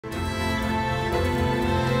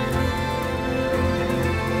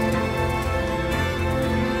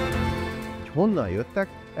honnan jöttek,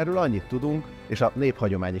 erről annyit tudunk, és a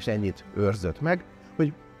néphagyomány is ennyit őrzött meg,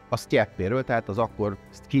 hogy a sztyeppéről, tehát az akkor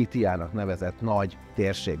Szkítiának nevezett nagy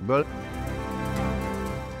térségből.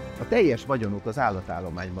 A teljes vagyonuk az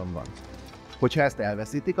állatállományban van. Hogyha ezt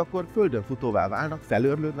elveszítik, akkor földön futóvá válnak,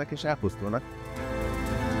 felőrlődnek és elpusztulnak.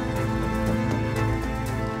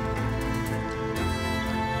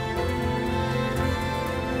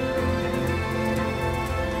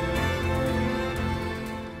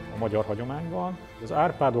 A magyar hagyományban az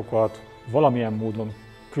Árpádokat valamilyen módon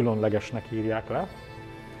különlegesnek írják le,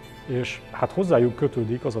 és hát hozzájuk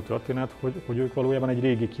kötődik az a történet, hogy ők valójában egy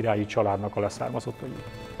régi királyi családnak a leszármazottai.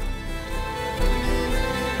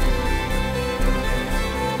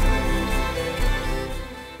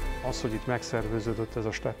 Az, hogy itt megszerveződött ez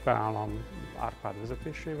a steppeállam Árpád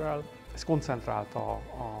vezetésével, ez koncentrálta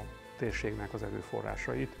a térségnek az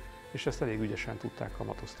erőforrásait, és ezt elég ügyesen tudták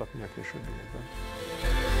kamatoztatni a későbbiekben.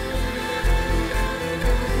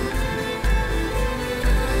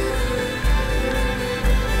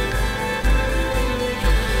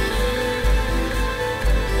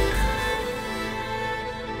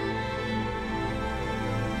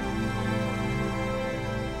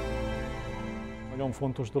 Nagyon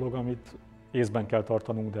fontos dolog, amit észben kell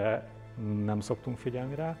tartanunk, de nem szoktunk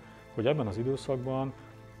figyelni rá, hogy ebben az időszakban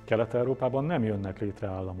Kelet-Európában nem jönnek létre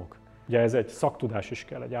államok. Ugye ez egy szaktudás is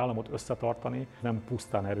kell, egy államot összetartani, nem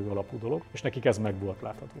pusztán erő alapú dolog, és nekik ez meg volt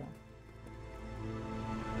láthatóan.